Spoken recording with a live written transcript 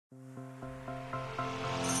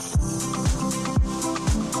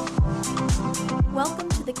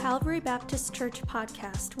Calvary Baptist Church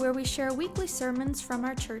podcast, where we share weekly sermons from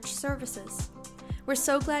our church services. We're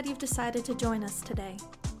so glad you've decided to join us today.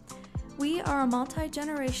 We are a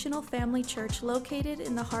multi-generational family church located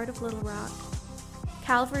in the heart of Little Rock.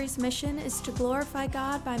 Calvary's mission is to glorify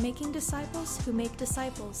God by making disciples who make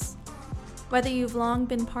disciples. Whether you've long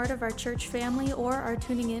been part of our church family or are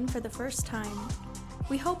tuning in for the first time,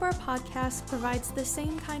 we hope our podcast provides the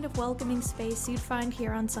same kind of welcoming space you'd find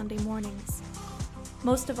here on Sunday mornings.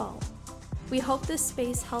 Most of all, we hope this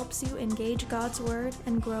space helps you engage God's Word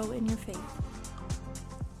and grow in your faith.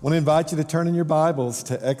 I want to invite you to turn in your Bibles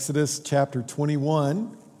to Exodus chapter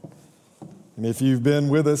 21. And if you've been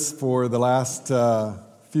with us for the last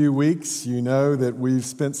few weeks, you know that we've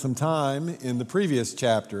spent some time in the previous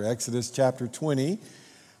chapter, Exodus chapter 20,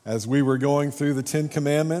 as we were going through the Ten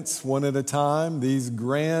Commandments one at a time, these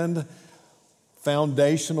grand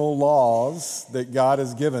foundational laws that God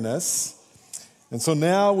has given us. And so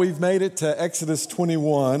now we've made it to Exodus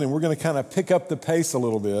 21, and we're going to kind of pick up the pace a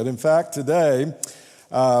little bit. In fact, today,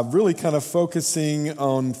 really kind of focusing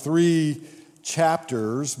on 3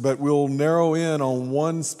 chapters, but we'll narrow in on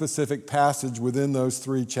one specific passage within those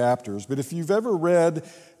 3 chapters. But if you've ever read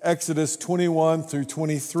Exodus 21 through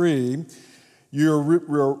 23, you're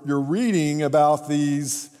reading about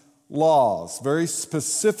these laws, very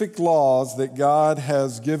specific laws that God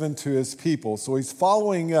has given to His people. So He's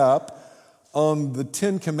following up on the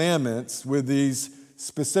 10 Commandments with these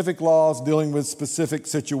specific laws dealing with specific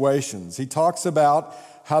situations. He talks about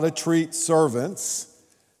how to treat servants,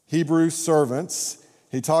 Hebrew servants.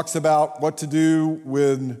 He talks about what to do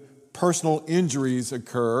when personal injuries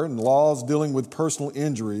occur and laws dealing with personal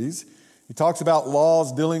injuries. He talks about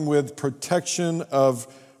laws dealing with protection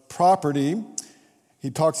of property. He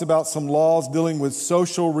talks about some laws dealing with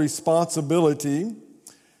social responsibility,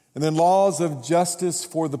 and then laws of justice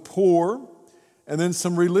for the poor, and then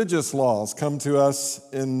some religious laws come to us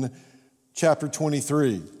in chapter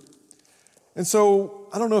 23. And so,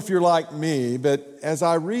 I don't know if you're like me, but as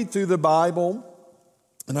I read through the Bible,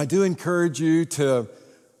 and I do encourage you to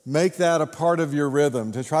make that a part of your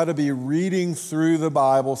rhythm, to try to be reading through the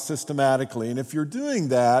Bible systematically. And if you're doing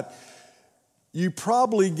that, you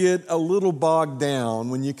probably get a little bogged down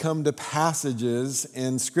when you come to passages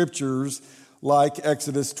in scriptures like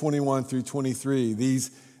Exodus 21 through 23,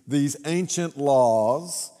 these ancient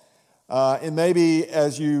laws. And maybe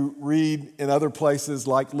as you read in other places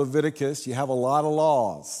like Leviticus, you have a lot of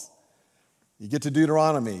laws. You get to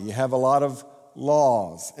Deuteronomy, you have a lot of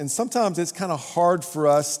laws. And sometimes it's kind of hard for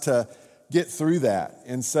us to get through that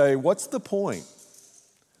and say, what's the point?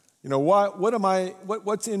 You know,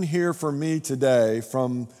 what's in here for me today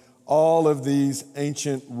from all of these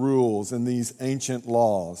ancient rules and these ancient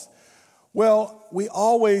laws? Well, we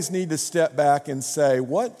always need to step back and say,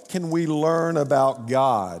 what can we learn about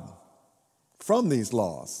God from these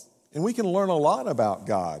laws? And we can learn a lot about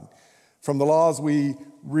God from the laws we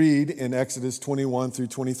read in Exodus 21 through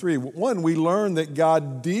 23. One, we learn that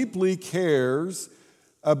God deeply cares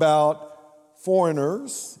about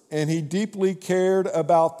foreigners, and He deeply cared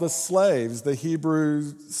about the slaves, the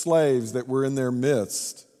Hebrew slaves that were in their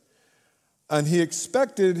midst. And He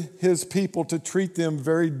expected His people to treat them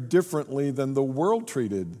very differently than the world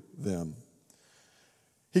treated them.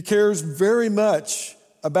 He cares very much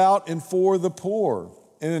about and for the poor,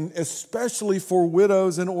 and especially for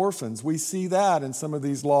widows and orphans. We see that in some of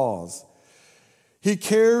these laws. He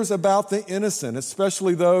cares about the innocent,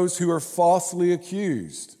 especially those who are falsely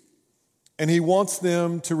accused. And He wants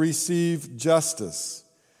them to receive justice.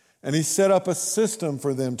 And He set up a system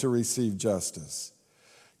for them to receive justice.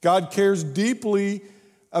 God cares deeply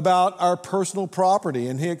about our personal property,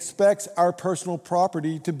 and He expects our personal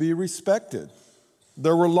property to be respected.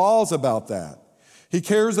 There were laws about that. He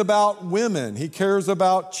cares about women. He cares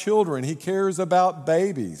about children. He cares about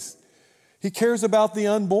babies. He cares about the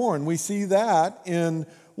unborn. We see that in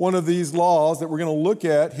one of these laws that we're going to look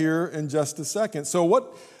at here in just a second. So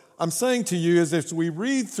what I'm saying to you is, if we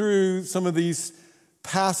read through some of these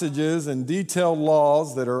passages and detailed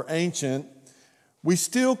laws that are ancient, we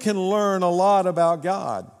still can learn a lot about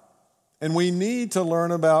God. And we need to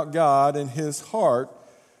learn about God and His heart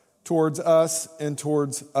towards us and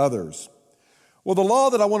towards others. Well, the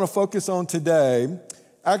law that I want to focus on today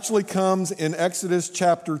actually comes in Exodus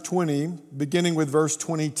chapter 20, beginning with verse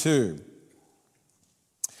 22.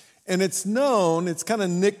 And it's kind of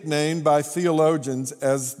nicknamed by theologians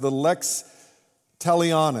as the Lex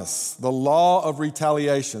Talionis, the law of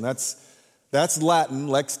retaliation. That's Latin,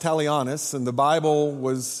 Lex Talionis, and the Bible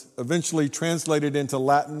was eventually translated into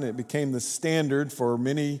Latin. It became the standard for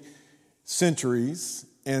many centuries.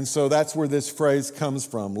 And so that's where this phrase comes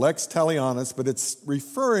from, Lex Talionis, but it's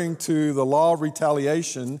referring to the law of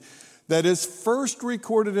retaliation that is first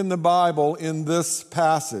recorded in the Bible in this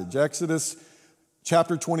passage, Exodus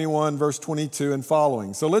chapter 21, verse 22 and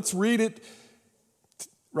following. So let's read it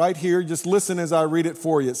right here. Just listen as I read it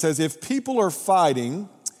for you. It says, if people are fighting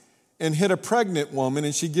and hit a pregnant woman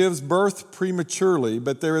and she gives birth prematurely,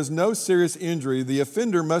 but there is no serious injury, the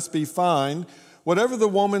offender must be fined whatever the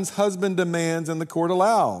woman's husband demands and the court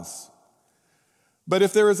allows. But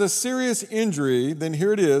if there is a serious injury, then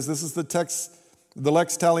here it is. This is the text, the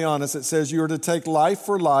Lex Talionis. It says you are to take life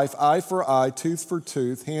for life, eye for eye, tooth for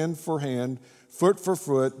tooth, hand for hand, foot for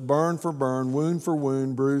foot, burn for burn, wound for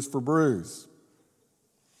wound, bruise for bruise.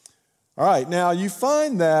 All right, now you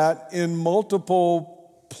find that in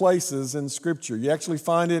multiple places in Scripture. You actually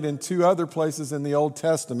find it in two other places in the Old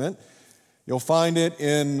Testament. You'll find it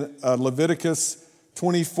in Leviticus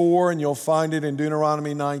 24, and you'll find it in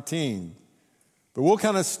Deuteronomy 19. But we'll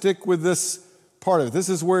kind of stick with this part of it. This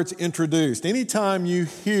is where it's introduced. Anytime you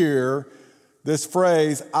hear this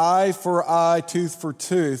phrase, eye for eye, tooth for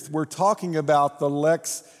tooth, we're talking about the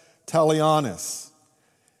Lex Talionis.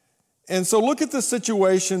 And so look at the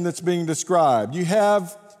situation that's being described. You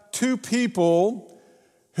have two people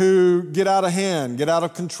who get out of hand, get out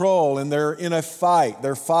of control, and they're in a fight.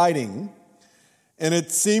 They're fighting. And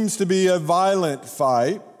it seems to be a violent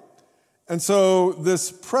fight. And so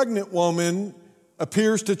this pregnant woman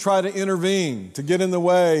appears to try to intervene, to get in the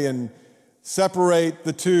way and separate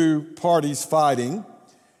the two parties fighting,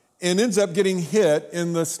 and ends up getting hit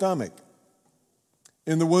in the stomach,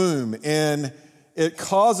 in the womb. And it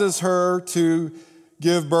causes her to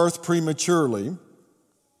give birth prematurely.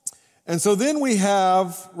 And so then we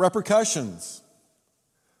have repercussions.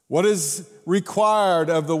 What is required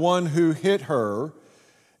of the one who hit her?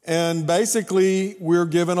 And basically, we're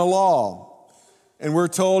given a law. And we're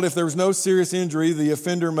told if there's no serious injury, the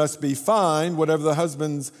offender must be fined, whatever the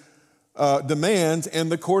husband's demands,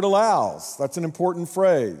 and the court allows. That's an important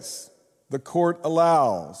phrase. The court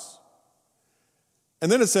allows.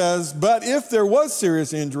 And then it says, but if there was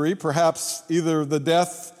serious injury, perhaps either the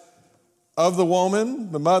death of the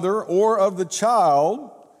woman, the mother, or of the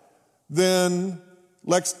child, then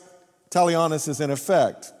Lex Talionis is in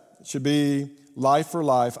effect. It should be life for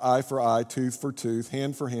life, eye for eye, tooth for tooth,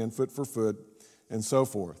 hand for hand, foot for foot, and so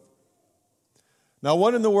forth. Now,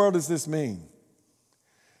 what in the world does this mean?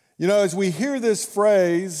 You know, as we hear this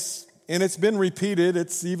phrase, and it's been repeated,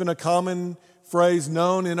 it's even a common phrase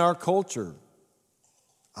known in our culture.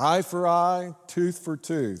 Eye for eye, tooth for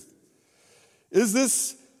tooth. Is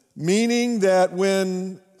this meaning that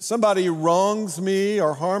when somebody wrongs me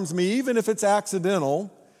or harms me, even if it's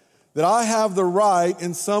accidental, that I have the right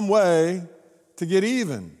in some way to get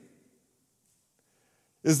even?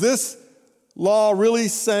 Is this law really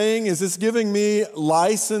saying, is this giving me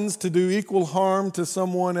license to do equal harm to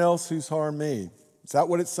someone else who's harmed me? Is that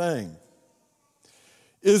what it's saying?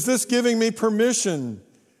 Is this giving me permission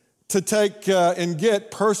to take and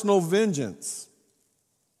get personal vengeance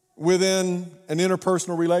within an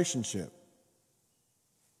interpersonal relationship?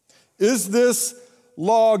 Is this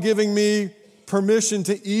law giving me permission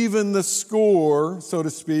to even the score, so to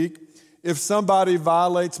speak, if somebody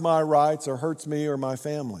violates my rights or hurts me or my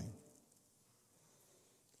family?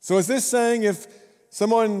 So is this saying if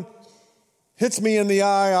someone hits me in the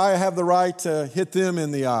eye, I have the right to hit them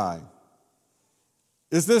in the eye?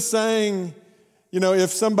 Is this saying, you know, if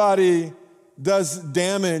somebody does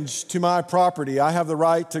damage to my property, I have the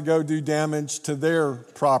right to go do damage to their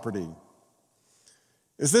property?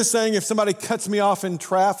 Is this saying if somebody cuts me off in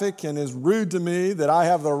traffic and is rude to me, that I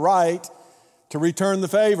have the right to return the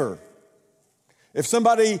favor? If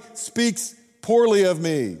somebody speaks poorly of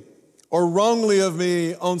me or wrongly of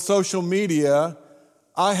me on social media,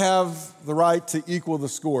 I have the right to equal the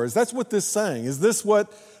scores. That's what this is saying. Is this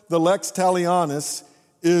what the Lex Talionis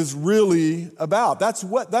is really about? That's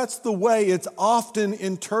the way it's often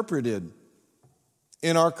interpreted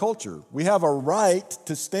in our culture. We have a right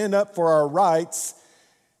to stand up for our rights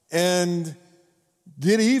and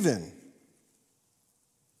get even.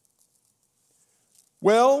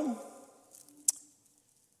 Well,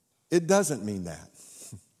 it doesn't mean that.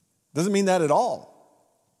 It doesn't mean that at all.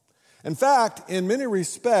 In fact, in many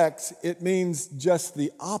respects, it means just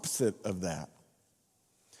the opposite of that.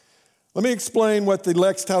 Let me explain what the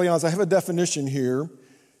Lex Talionis, I have a definition here.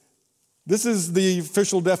 This is the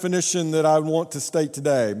official definition that I want to state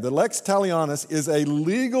today. The Lex Talionis is a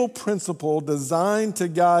legal principle designed to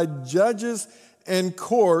guide judges and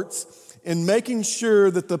courts in making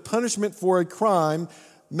sure that the punishment for a crime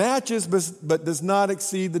matches but does not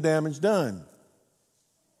exceed the damage done.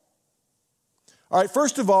 All right,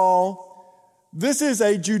 first of all, this is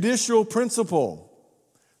a judicial principle.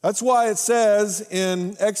 That's why it says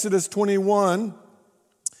in Exodus 21,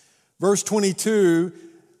 verse 22,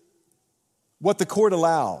 what the court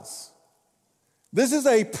allows. This is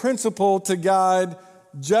a principle to guide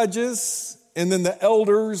judges and then the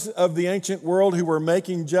elders of the ancient world who were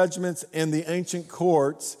making judgments in the ancient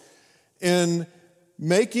courts in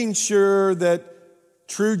making sure that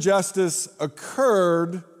true justice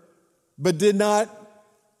occurred but did not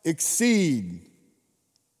exceed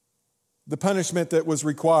the punishment that was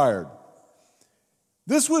required.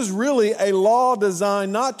 This was really a law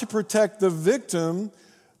designed not to protect the victim,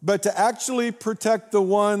 but to actually protect the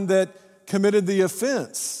one that committed the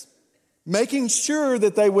offense, making sure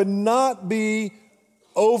that they would not be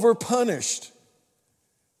overpunished.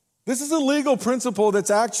 This is a legal principle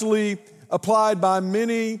that's actually applied by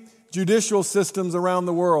many judicial systems around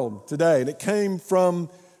the world today. And it came from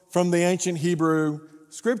the ancient Hebrew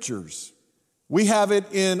scriptures. We have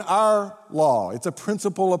it in our law. It's a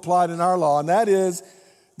principle applied in our law, and that is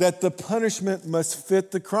that the punishment must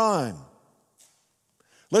fit the crime.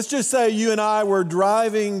 Let's just say you and I were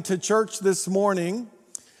driving to church this morning,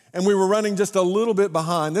 and we were running just a little bit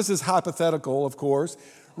behind. This is hypothetical, of course.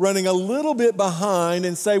 Running a little bit behind,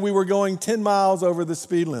 and say we were going 10 miles over the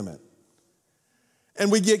speed limit. And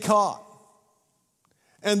we get caught.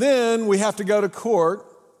 And then we have to go to court.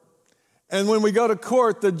 And when we go to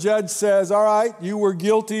court, the judge says, all right, you were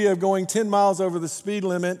guilty of going 10 miles over the speed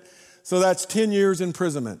limit, so that's 10 years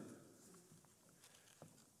imprisonment.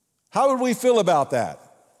 How would we feel about that?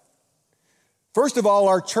 First of all,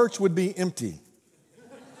 our church would be empty.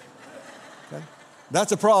 Okay?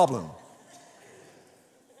 That's a problem.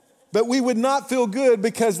 But we would not feel good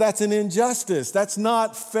because that's an injustice. That's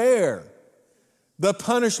not fair. The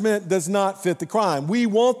punishment does not fit the crime. We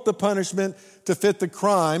want the punishment to fit the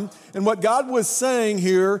crime. And what God was saying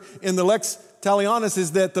here in the Lex Talionis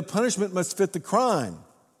is that the punishment must fit the crime.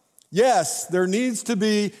 Yes, there needs to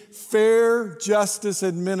be fair justice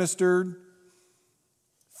administered,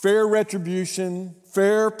 fair retribution,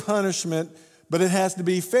 fair punishment, but it has to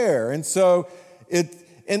be fair. And so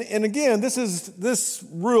And again, this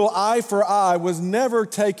rule, eye for eye, was never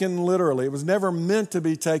taken literally. It was never meant to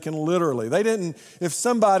be taken literally. If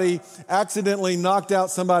somebody accidentally knocked out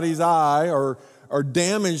somebody's eye or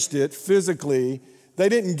damaged it physically, they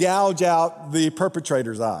didn't gouge out the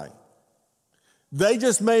perpetrator's eye. They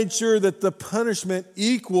just made sure that the punishment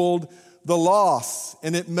equaled the loss,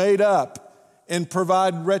 and it made up and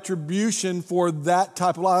provide retribution for that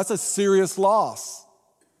type of loss. That's a serious loss,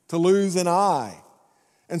 to lose an eye.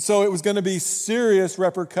 And so it was going to be serious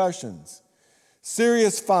repercussions,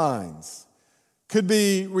 serious fines. Could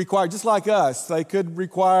be required, just like us, they could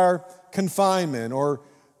require confinement or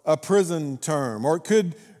a prison term, or it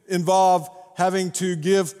could involve having to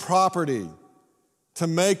give property to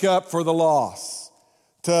make up for the loss,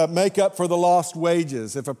 to make up for the lost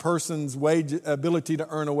wages if a person's ability to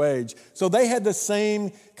earn a wage. So they had the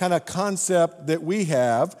same kind of concept that we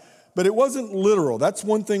have, but it wasn't literal. That's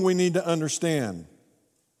one thing we need to understand.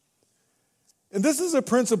 And this is a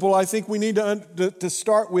principle I think we need to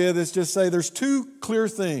start with, is just say there's two clear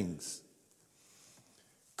things.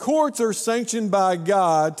 Courts are sanctioned by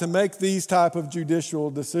God to make these type of judicial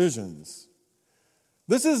decisions.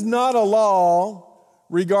 This is not a law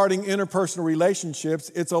regarding interpersonal relationships.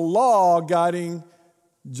 It's a law guiding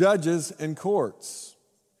judges and courts.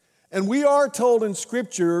 And we are told in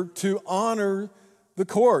Scripture to honor the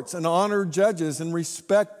courts and honor judges and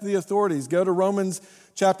respect the authorities. Go to Romans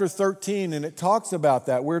chapter 13, and it talks about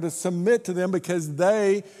that. We're to submit to them because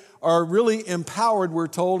they are really empowered, we're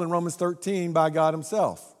told in Romans 13, by God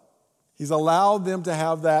himself. He's allowed them to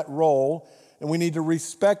have that role, and we need to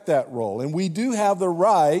respect that role. And we do have the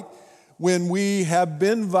right, when we have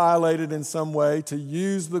been violated in some way, to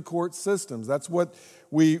use the court systems. That's what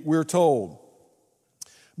we're told.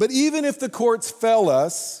 But even if the courts fail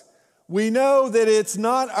us, we know that it's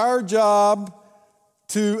not our job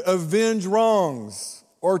to avenge wrongs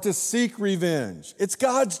or to seek revenge. It's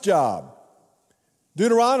God's job.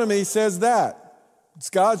 Deuteronomy says that.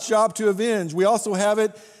 It's God's job to avenge. We also have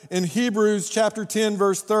it in Hebrews chapter 10,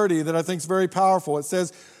 verse 30, that I think is very powerful. It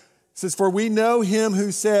says, for we know him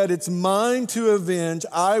who said, it's mine to avenge,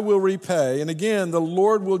 I will repay. And again, the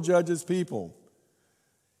Lord will judge his people.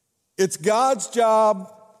 It's God's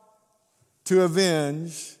job to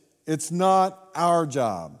avenge. It's not our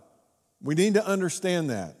job. We need to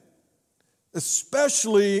understand that,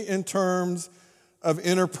 especially in terms of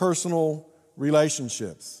interpersonal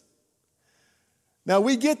relationships. Now,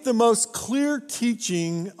 we get the most clear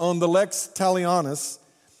teaching on the Lex Talionis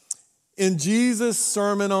in Jesus'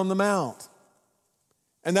 Sermon on the Mount.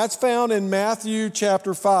 And that's found in Matthew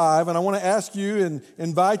chapter 5. And I want to ask you and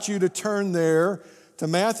invite you to turn there to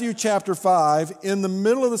Matthew chapter 5. In the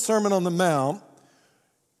middle of the Sermon on the Mount,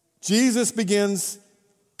 Jesus begins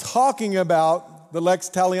talking about the Lex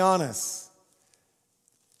Talionis.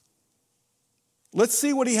 Let's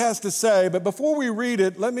see what he has to say. But before we read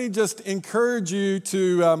it, let me just encourage you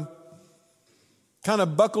to kind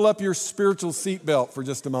of buckle up your spiritual seatbelt for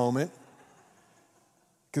just a moment.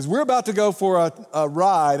 Because we're about to go for a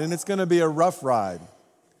ride, and it's going to be a rough ride.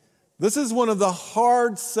 This is one of the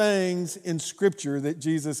hard sayings in Scripture that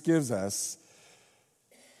Jesus gives us.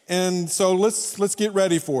 And so let's get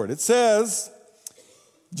ready for it. It says,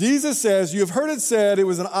 Jesus says, "You have heard it said, it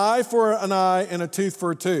was an eye for an eye and a tooth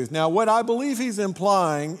for a tooth." Now, what I believe he's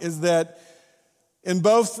implying is that in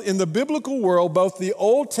the biblical world, both the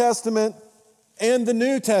Old Testament and the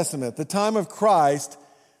New Testament, the time of Christ,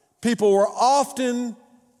 people were often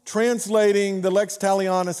translating the Lex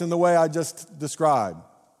Talionis in the way I just described.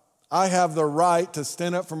 I have the right to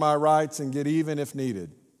stand up for my rights and get even if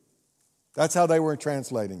needed. That's how they were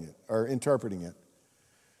translating it or interpreting it.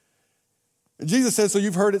 And Jesus says, so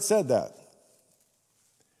you've heard it said that.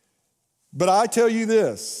 But I tell you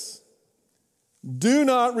this, do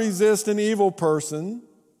not resist an evil person.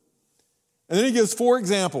 And then he gives 4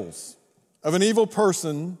 examples of an evil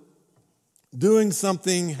person doing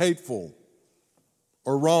something hateful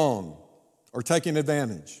or wrong or taking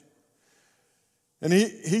advantage. And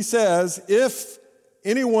he says, if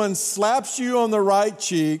anyone slaps you on the right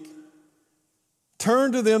cheek,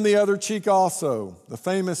 turn to them the other cheek also. The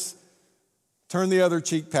famous turn the other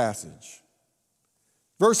cheek passage.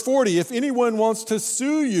 Verse 40, if anyone wants to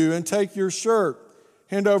sue you and take your shirt,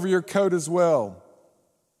 hand over your coat as well.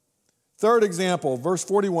 Third example, verse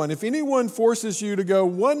 41, if anyone forces you to go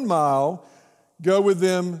 1 mile, go with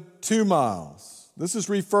them 2 miles. This is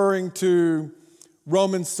referring to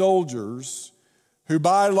Roman soldiers who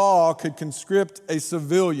by law could conscript a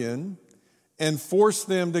civilian and force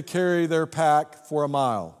them to carry their pack for 1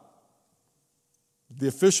 mile. The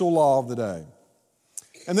official law of the day.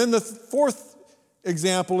 And then the 4th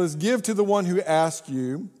example is give to the one who asks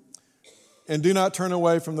you and do not turn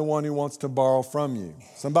away from the one who wants to borrow from you.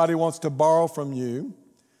 Somebody wants to borrow from you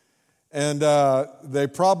and they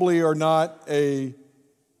probably are not a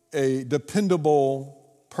dependable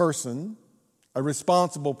person, a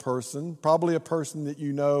responsible person, probably a person that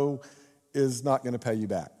you know is not going to pay you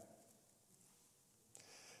back.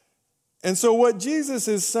 And so what Jesus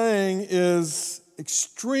is saying is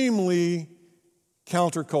extremely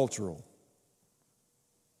countercultural.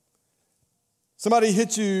 Somebody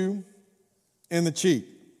hits you in the cheek.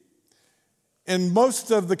 And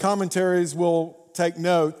most of the commentaries will take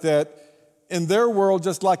note that in their world,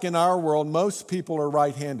 just like in our world, most people are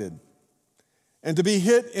right-handed. And to be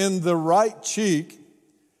hit in the right cheek,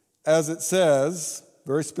 as it says,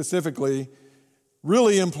 very specifically,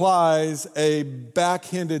 really implies a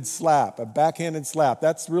backhanded slap. A backhanded slap.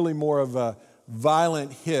 That's really more of a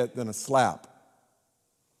violent hit than a slap.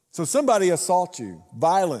 So somebody assaults you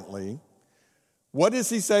violently. What does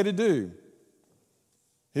he say to do?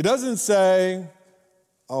 He doesn't say,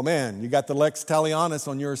 oh man, you got the Lex Talionis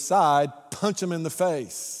on your side, punch him in the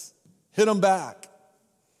face, hit him back.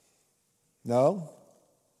 No.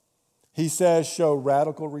 He says show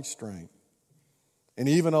radical restraint and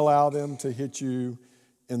even allow them to hit you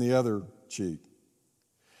in the other cheek.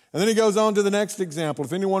 And then he goes on to the next example.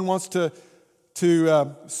 If anyone wants to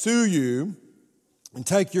sue you and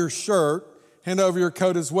take your shirt, hand over your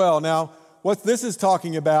coat as well. Now, what this is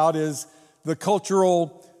talking about is the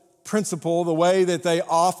cultural principle, the way that they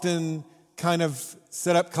often kind of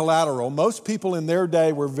set up collateral. Most people in their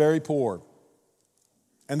day were very poor,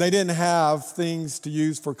 and they didn't have things to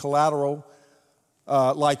use for collateral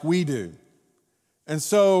like we do. And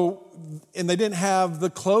they didn't have the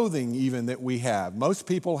clothing even that we have. Most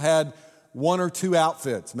people had 1 or 2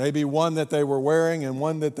 outfits, maybe one that they were wearing and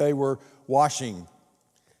one that they were washing,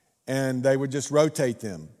 and they would just rotate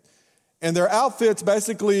them. And their outfits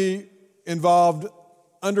basically involved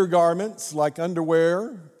undergarments like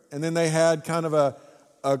underwear, and then they had kind of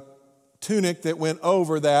a tunic that went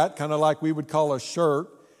over that, kind of like we would call a shirt,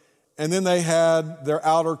 and then they had their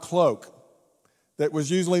outer cloak that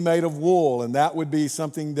was usually made of wool, and that would be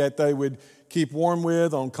something that they would keep warm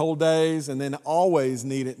with on cold days and then always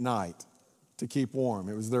need at night to keep warm.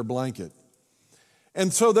 It was their blanket.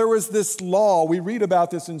 And so there was this law, we read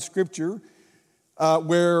about this in Scripture,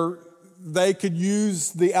 where they could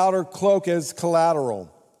use the outer cloak as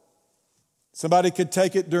collateral. Somebody could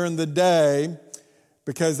take it during the day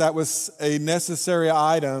because that was a necessary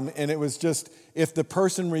item, and it was just, if the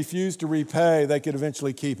person refused to repay, they could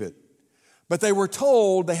eventually keep it. But they were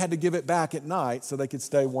told they had to give it back at night so they could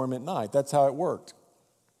stay warm at night. That's how it worked.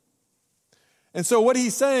 And so what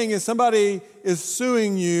he's saying is somebody is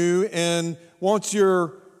suing you and wants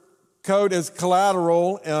your coat as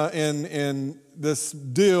collateral in this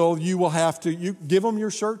deal. You will have to you give them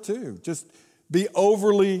your shirt too. Just be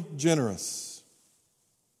overly generous.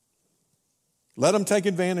 Let them take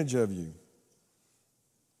advantage of you.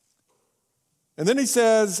 And then he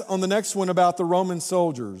says on the next one about the Roman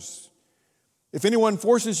soldiers, if anyone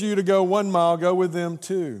forces you to go 1 mile, go with them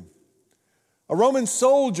 2. A Roman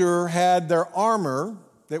soldier had their armor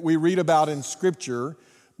that we read about in Scripture,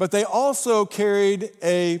 but they also carried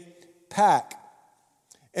a pack.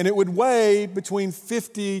 And it would weigh between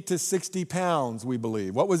 50 to 60 pounds, we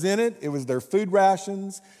believe. What was in it? It was their food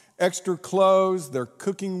rations, extra clothes, their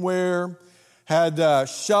cooking ware, had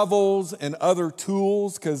shovels and other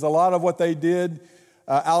tools, because a lot of what they did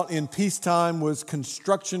out in peacetime was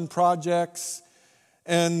construction projects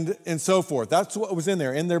and so forth. That's what was in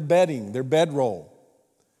there. In their bedding, their bedroll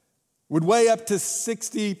would weigh up to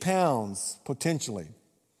 60 pounds potentially.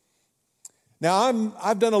 Now,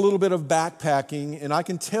 I've done a little bit of backpacking, and I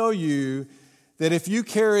can tell you that if you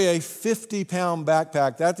carry a 50-pound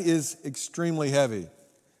backpack, that is extremely heavy.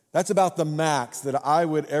 That's about the max that I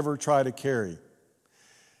would ever try to carry.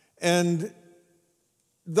 And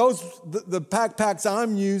the backpacks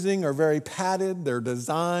I'm using are very padded. They're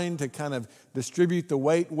designed to kind of distribute the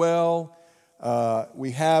weight well.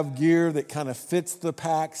 We have gear that kind of fits the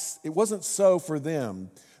packs. It wasn't so for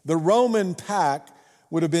them. The Roman pack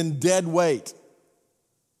would have been dead weight.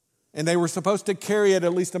 And they were supposed to carry it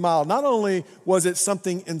at least 1 mile. Not only was it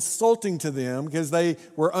something insulting to them because they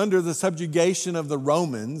were under the subjugation of the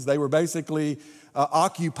Romans, they were basically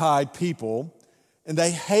occupied people, and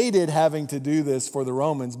they hated having to do this for the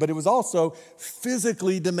Romans, but it was also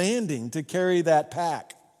physically demanding to carry that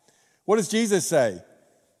pack. What does Jesus say?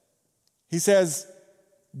 He says,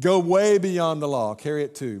 go way beyond the law, carry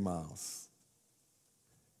it 2 miles.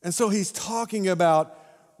 And so he's talking about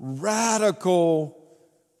radical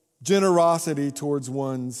generosity towards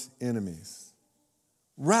one's enemies.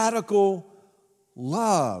 Radical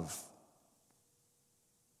love.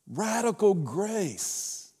 Radical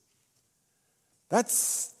grace.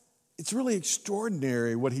 It's really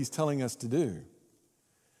extraordinary what he's telling us to do.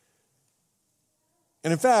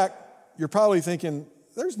 And in fact, you're probably thinking,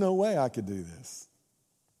 there's no way I could do this.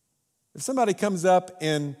 If somebody comes up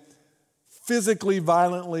and physically,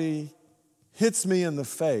 violently hits me in the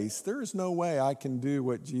face, there is no way I can do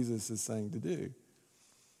what Jesus is saying to do.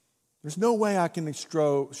 There's no way I can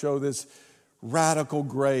show this radical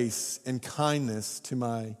grace and kindness to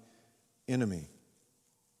my enemy.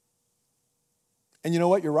 And you know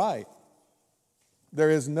what? You're right. There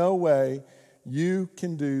is no way you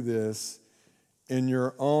can do this in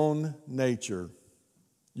your own nature,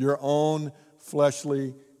 your own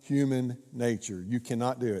fleshly human nature. You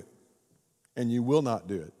cannot do it, and you will not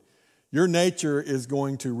do it. Your nature is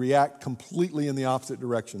going to react completely in the opposite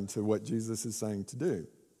direction to what Jesus is saying to do.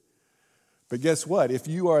 But guess what? If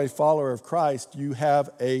you are a follower of Christ, you have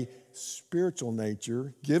a spiritual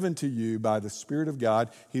nature given to you by the Spirit of God.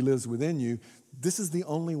 He lives within you. This is the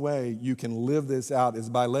only way you can live this out, is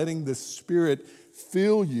by letting the Spirit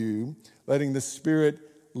fill you, letting the Spirit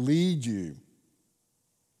lead you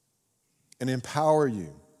and empower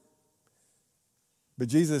you. But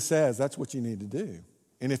Jesus says that's what you need to do.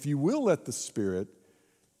 And if you will let the Spirit,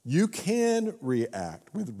 you can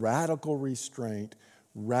react with radical restraint,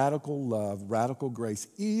 radical love, radical grace,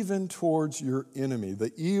 even towards your enemy,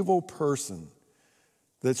 the evil person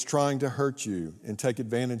that's trying to hurt you and take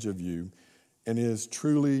advantage of you and is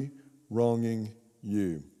truly wronging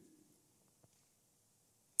you.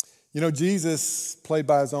 You know, Jesus played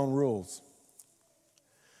by his own rules.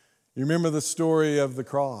 You remember the story of the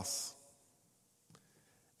cross.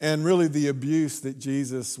 And really the abuse that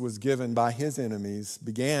Jesus was given by his enemies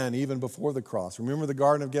began even before the cross. Remember the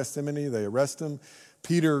Garden of Gethsemane? They arrest him.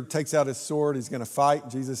 Peter takes out his sword. He's going to fight.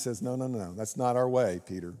 Jesus says, no. That's not our way,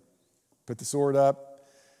 Peter. Put the sword up.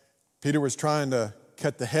 Peter was trying to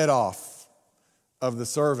cut the head off of the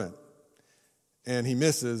servant. And he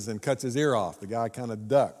misses and cuts his ear off. The guy kind of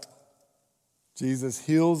ducked. Jesus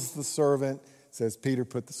heals the servant, says, Peter,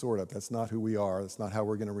 put the sword up. That's not who we are. That's not how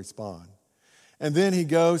we're going to respond. And then he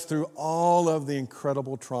goes through all of the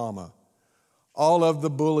incredible trauma, all of the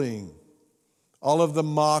bullying, all of the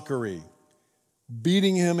mockery,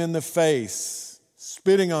 beating him in the face,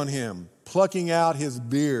 spitting on him, plucking out his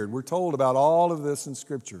beard. We're told about all of this in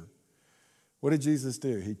Scripture. What did Jesus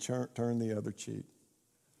do? He turned the other cheek.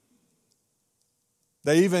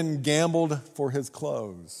 They even gambled for his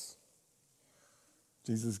clothes.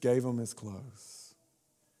 Jesus gave him his clothes.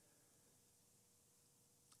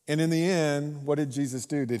 And in the end, what did Jesus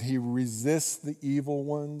do? Did he resist the evil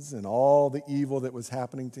ones and all the evil that was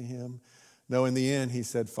happening to him? No, in the end, he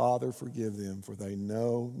said, Father, forgive them, for they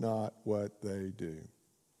know not what they do.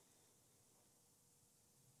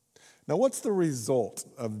 Now, what's the result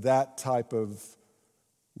of that type of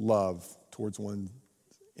love towards one's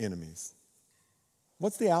enemies?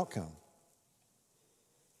 What's the outcome?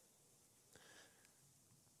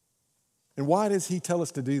 And why does he tell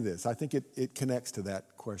us to do this? I think it connects to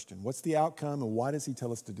that question. What's the outcome, and why does he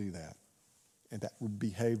tell us to do that? And that would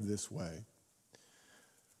behave this way.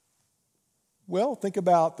 Well, think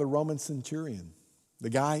about the Roman centurion, the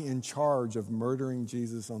guy in charge of murdering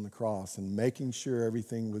Jesus on the cross and making sure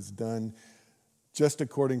everything was done just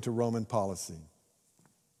according to Roman policy.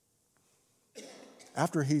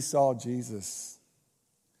 After he saw Jesus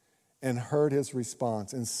and heard his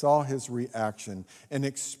response and saw his reaction and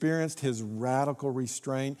experienced his radical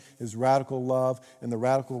restraint, his radical love, and the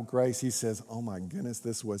radical grace, he says, oh my goodness,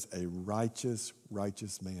 this was a righteous,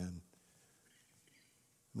 righteous man.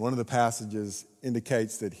 One of the passages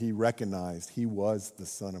indicates that he recognized he was the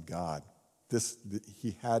Son of God.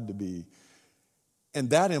 He had to be. And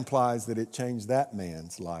that implies that it changed that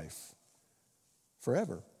man's life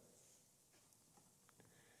forever.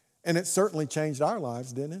 And it certainly changed our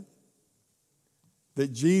lives, didn't it?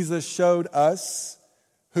 That Jesus showed us,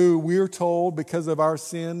 who we're told because of our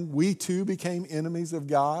sin, we too became enemies of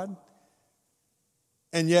God.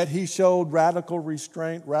 And yet he showed radical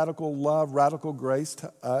restraint, radical love, radical grace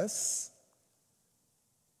to us.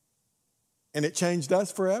 And it changed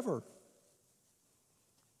us forever.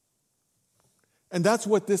 And that's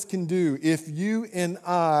what this can do. If you and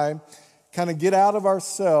I kind of get out of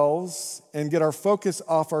ourselves and get our focus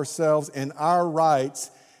off ourselves and our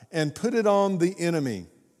rights and put it on the enemy.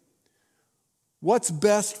 What's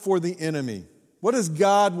best for the enemy? What does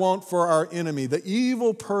God want for our enemy, the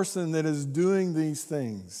evil person that is doing these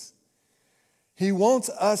things? He wants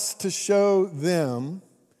us to show them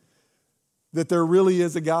that there really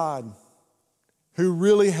is a God who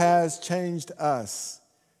really has changed us.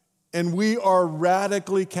 And we are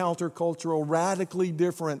radically countercultural, radically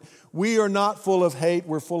different. We are not full of hate,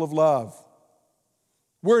 we're full of love.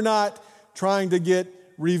 We're not trying to get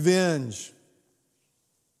revenge.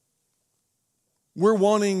 We're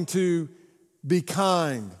wanting to be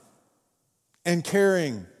kind and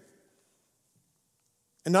caring.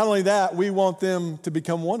 And not only that, we want them to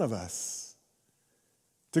become one of us.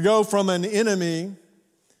 To go from an enemy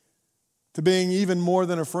to being even more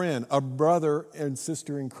than a friend, a brother and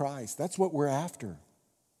sister in Christ. That's what we're after.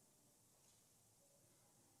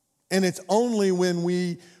 And it's only when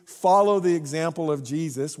we follow the example of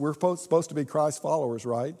Jesus, we're supposed to be Christ followers,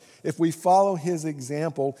 right? If we follow his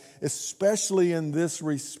example, especially in this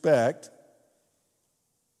respect,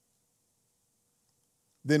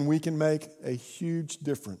 then we can make a huge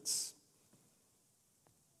difference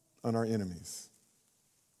on our enemies.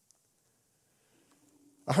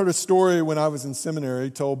 I heard a story when I was in seminary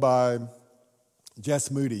told by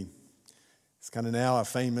Jess Moody. He's kind of now a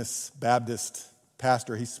famous Baptist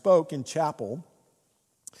pastor. He spoke in chapel,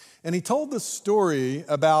 and he told the story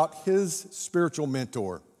about his spiritual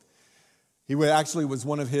mentor. He actually was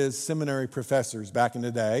one of his seminary professors back in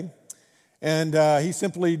the day. And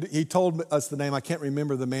he told us the name. I can't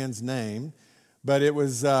remember the man's name, but it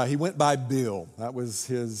was, he went by Bill. That was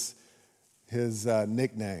his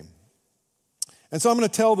nickname. And so I'm going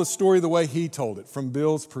to tell the story the way he told it, from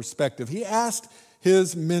Bill's perspective. He asked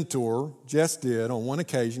his mentor, Jess did, on one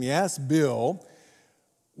occasion, he asked Bill,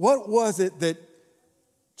 what was it that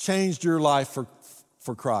changed your life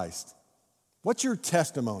for Christ? What's your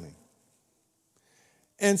testimony?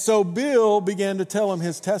 And so Bill began to tell him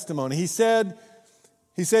his testimony. He said,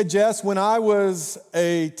 Jess, when I was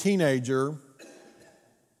a teenager,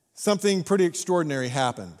 something pretty extraordinary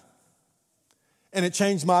happened. And it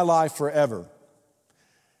changed my life forever.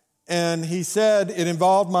 And he said it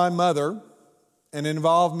involved my mother, and it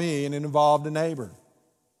involved me, and it involved a neighbor.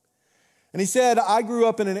 And he said, I grew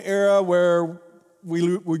up in an era where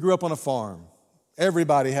we grew up on a farm.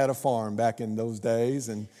 Everybody had a farm back in those days,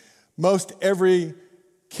 and most every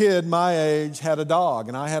kid my age had a dog,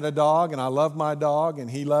 and I had a dog, and I loved my dog, and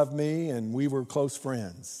he loved me, and we were close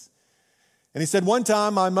friends. And he said, one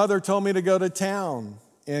time my mother told me to go to town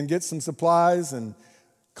and get some supplies and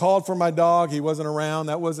called for my dog. He wasn't around.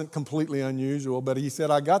 That wasn't completely unusual, but he said,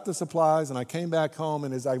 I got the supplies, and I came back home,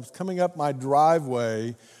 and as I was coming up my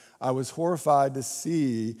driveway, I was horrified to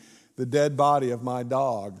see the dead body of my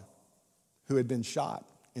dog who had been shot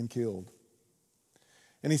and killed.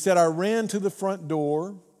 And he said, I ran to the front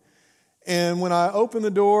door, And when I opened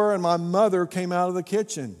the door, and my mother came out of the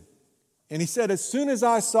kitchen. And he said, as soon as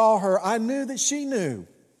I saw her, I knew that she knew.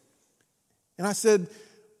 And I said,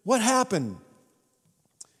 what happened?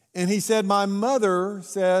 And he said, my mother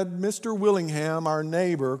said, Mr. Willingham, our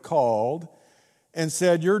neighbor, called and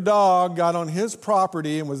said, your dog got on his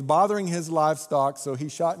property and was bothering his livestock, so he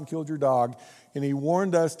shot and killed your dog. And he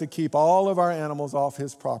warned us to keep all of our animals off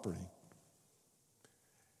his property.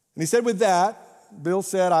 And he said, with that, Bill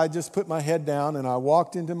said, I just put my head down and I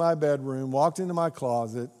walked into my bedroom, walked into my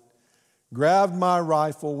closet, grabbed my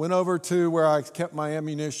rifle, went over to where I kept my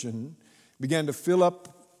ammunition, began to fill up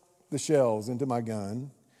the shells into my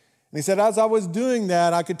gun. And he said, as I was doing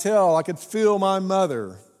that, I could feel my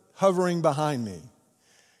mother hovering behind me.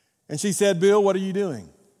 And she said, Bill, what are you doing?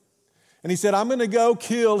 And he said, I'm going to go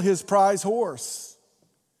kill his prize horse.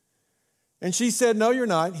 And she said, no, you're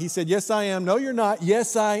not. He said, yes, I am. No, you're not.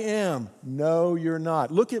 Yes, I am. No, you're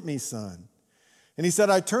not. Look at me, son. And he said,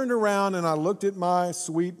 I turned around and I looked at my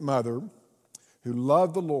sweet mother who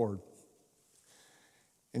loved the Lord.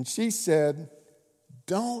 And she said,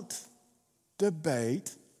 don't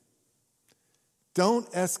debate. Don't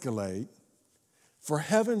escalate. For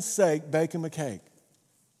heaven's sake, bake him a cake.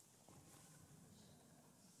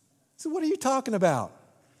 So what are you talking about?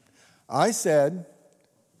 I said,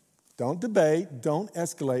 don't debate, don't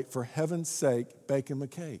escalate, for heaven's sake, bake him a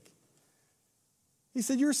cake. He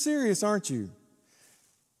said, you're serious, aren't you?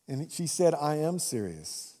 And she said, I am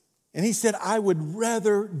serious. And he said, I would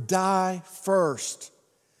rather die first.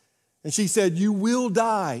 And she said, you will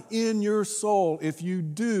die in your soul if you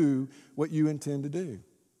do what you intend to do.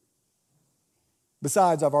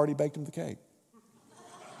 Besides, I've already baked him the cake.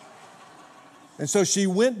 And so she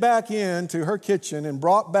went back into her kitchen and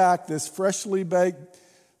brought back this freshly baked,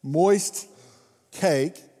 moist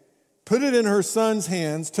cake, put it in her son's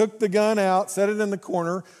hands, took the gun out, set it in the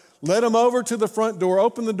corner, led him over to the front door,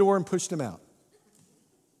 opened the door, and pushed him out.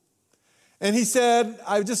 And he said,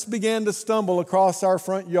 I just began to stumble across our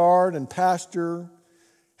front yard and pasture,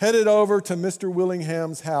 headed over to Mr.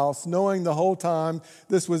 Willingham's house, knowing the whole time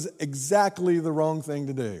this was exactly the wrong thing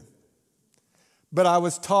to do. But I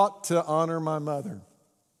was taught to honor my mother.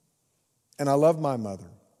 And I loved my mother.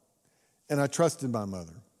 And I trusted my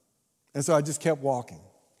mother. And so I just kept walking.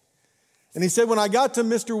 And he said, when I got to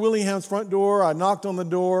Mr. Willingham's front door, I knocked on the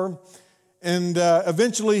door, and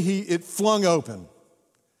eventually it flung open.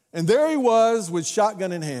 And there he was with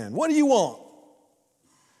shotgun in hand. What do you want?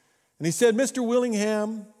 And he said, Mr.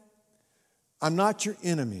 Willingham, I'm not your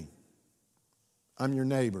enemy. I'm your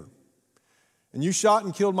neighbor. And you shot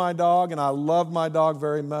and killed my dog, and I love my dog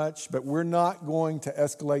very much, but we're not going to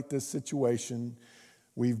escalate this situation.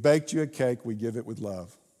 We've baked you a cake. We give it with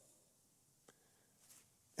love.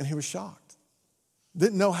 And he was shocked.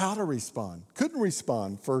 Didn't know how to respond. Couldn't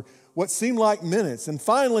respond for what seemed like minutes. And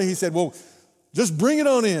finally he said, well, just bring it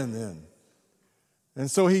on in then. And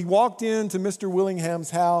so he walked into Mr. Willingham's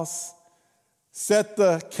house, set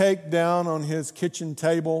the cake down on his kitchen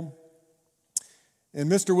table, and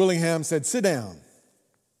Mr. Willingham said, sit down.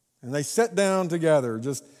 And they sat down together,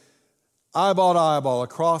 just eyeball to eyeball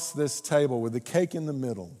across this table with the cake in the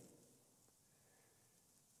middle.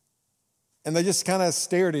 And they just kind of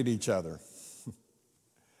stared at each other.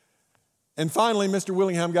 And finally, Mr.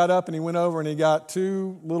 Willingham got up and he went over and he got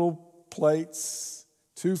 2 little plates,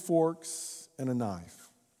 2 forks, and a knife.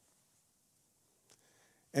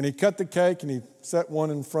 And he cut the cake and he set one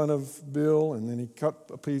in front of Bill, and then he cut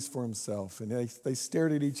a piece for himself. And they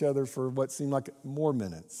stared at each other for what seemed like more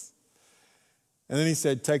minutes. And then he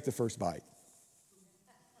said, take the first bite.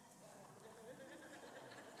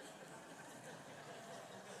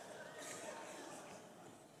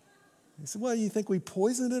 He said, well, you think we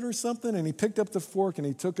poisoned it or something? And he picked up the fork and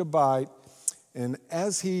he took a bite. And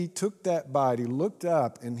as he took that bite, he looked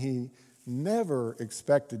up and he never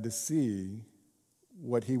expected to see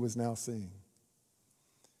what he was now seeing.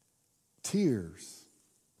 Tears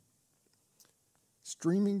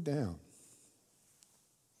streaming down.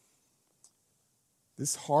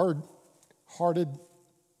 This hard-hearted,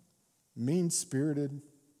 mean-spirited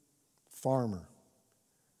farmer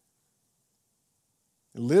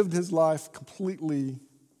lived his life completely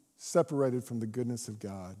separated from the goodness of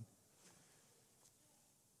God.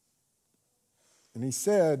 And he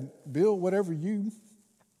said, Bill, whatever you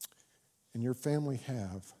and your family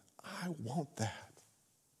have, I want that.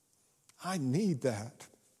 I need that.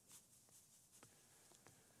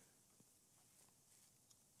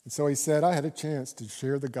 And so he said, I had a chance to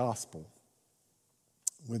share the gospel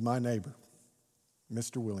with my neighbor,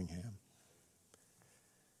 Mr. Willingham.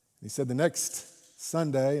 He said the next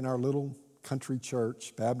Sunday in our little country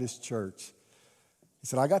church, Baptist church, He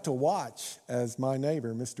said, I got to watch as my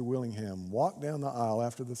neighbor, Mr. Willingham, walked down the aisle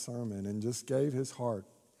after the sermon and just gave his heart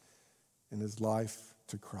and his life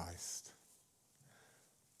to Christ.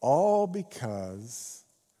 All because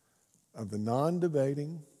of the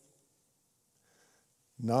non-debating,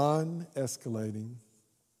 non-escalating,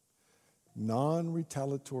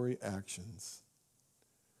 non-retaliatory actions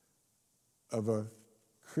of a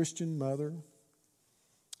Christian mother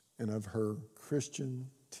and of her Christian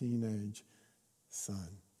teenage son.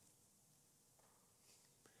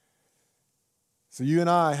 So you and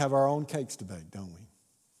I have our own cakes to bake, don't we?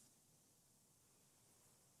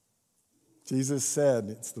 Jesus said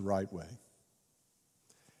it's the right way.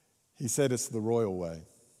 He said it's the royal way.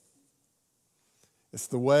 It's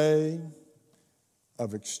the way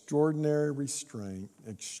of extraordinary restraint,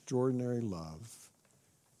 extraordinary love,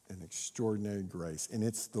 and extraordinary grace. And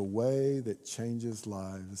it's the way that changes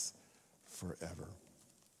lives forever.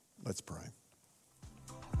 Let's pray.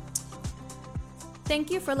 Thank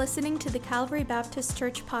you for listening to the Calvary Baptist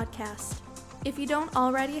Church podcast. If you don't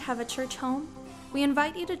already have a church home, we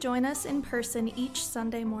invite you to join us in person each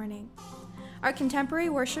Sunday morning. Our contemporary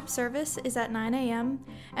worship service is at 9 a.m.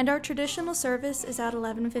 and our traditional service is at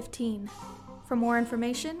 11:15. For more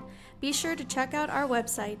information, be sure to check out our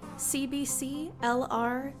website, cbclr.org.